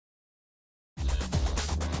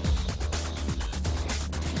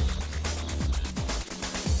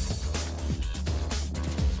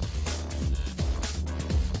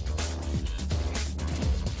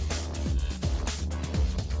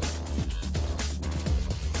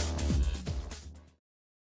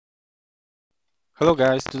Hello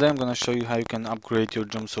guys, today I'm going to show you how you can upgrade your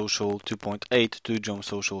JomSocial 2.8 to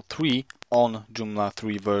JomSocial 3 on Joomla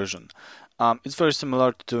 3 version. It's very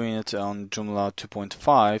similar to doing it on Joomla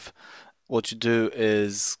 2.5. What you do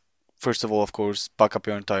is, first of all, of course, back up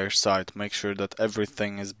your entire site. Make sure that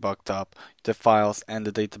everything is backed up, the files and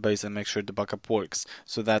the database, and make sure the backup works,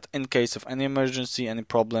 so that in case of any emergency, any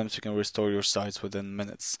problems, you can restore your sites within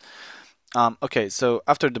minutes. Okay, so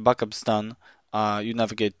after the backup's done, you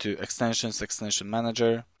navigate to Extensions, Extension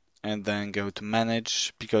Manager, and then go to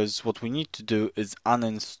Manage, because what we need to do is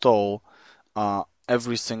uninstall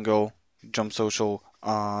every single JomSocial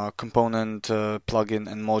component, plugin,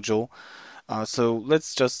 and module. So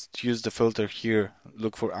let's just use the filter here.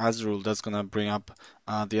 Look for Azrul. That's gonna bring up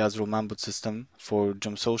the Azrul Mambut system for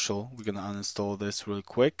JomSocial. We're gonna uninstall this real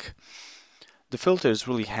quick. The filter is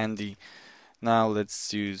really handy. Now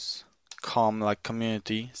let's use like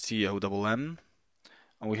community, COMM,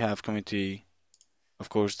 and we have community, of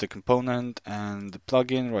course, the component and the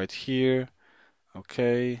plugin right here.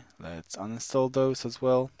 Okay, let's uninstall those as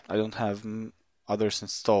well. I don't have others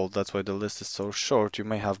installed, that's why the list is so short. You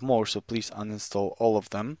may have more, so please uninstall all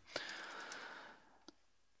of them.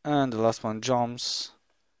 And the last one, Joms.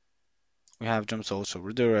 We have JomSocial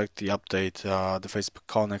redirect, the update, the Facebook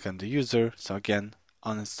connect, and the user. So again,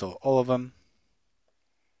 uninstall all of them.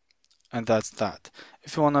 And that's that.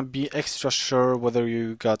 If you want to be extra sure whether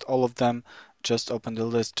you got all of them, just open the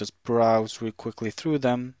list, just browse real quickly through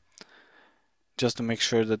them, just to make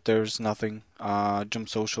sure that there's nothing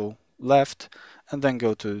JomSocial left, and then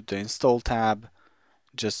go to the install tab,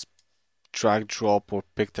 just drag, drop, or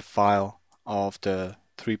pick the file of the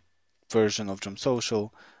 3 version of JomSocial,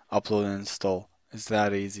 upload and install. It's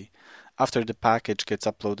that easy. After the package gets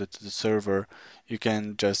uploaded to the server, you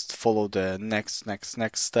can just follow the next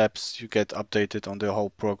steps. You get updated on the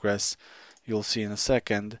whole progress. You'll see in a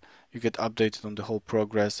second. You get updated on the whole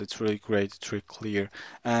progress. It's really great. It's really clear.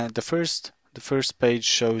 And the first page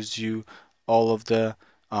shows you all of the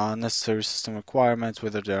necessary system requirements,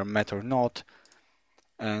 whether they are met or not.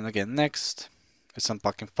 And again, next, it's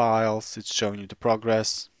unpacking files. It's showing you the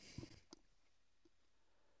progress.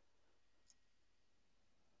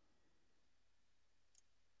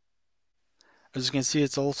 As you can see,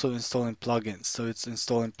 it's also installing plugins. So it's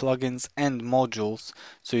installing plugins and modules,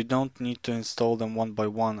 so you don't need to install them one by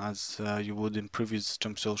one as you would in previous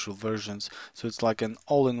JomSocial versions. So it's like an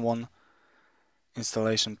all-in-one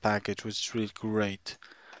installation package, which is really great.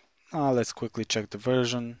 Let's quickly check the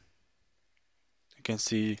version. You can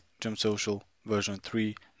see JomSocial version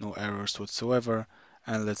 3, no errors whatsoever.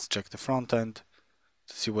 And let's check the front end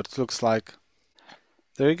to see what it looks like.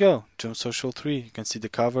 There you go, JomSocial 3. You can see the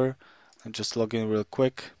cover. And just log in real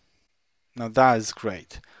quick. Now that is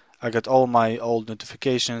great. I got all my old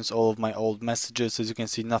notifications, all of my old messages. As you can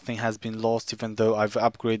see, nothing has been lost, even though I've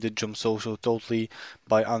upgraded JomSocial totally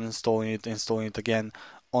by uninstalling it, installing it again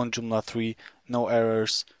on Joomla 3. No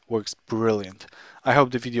errors, works brilliant. I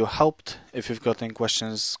hope the video helped. If you've got any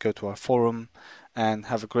questions, go to our forum and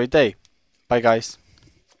have a great day. Bye guys.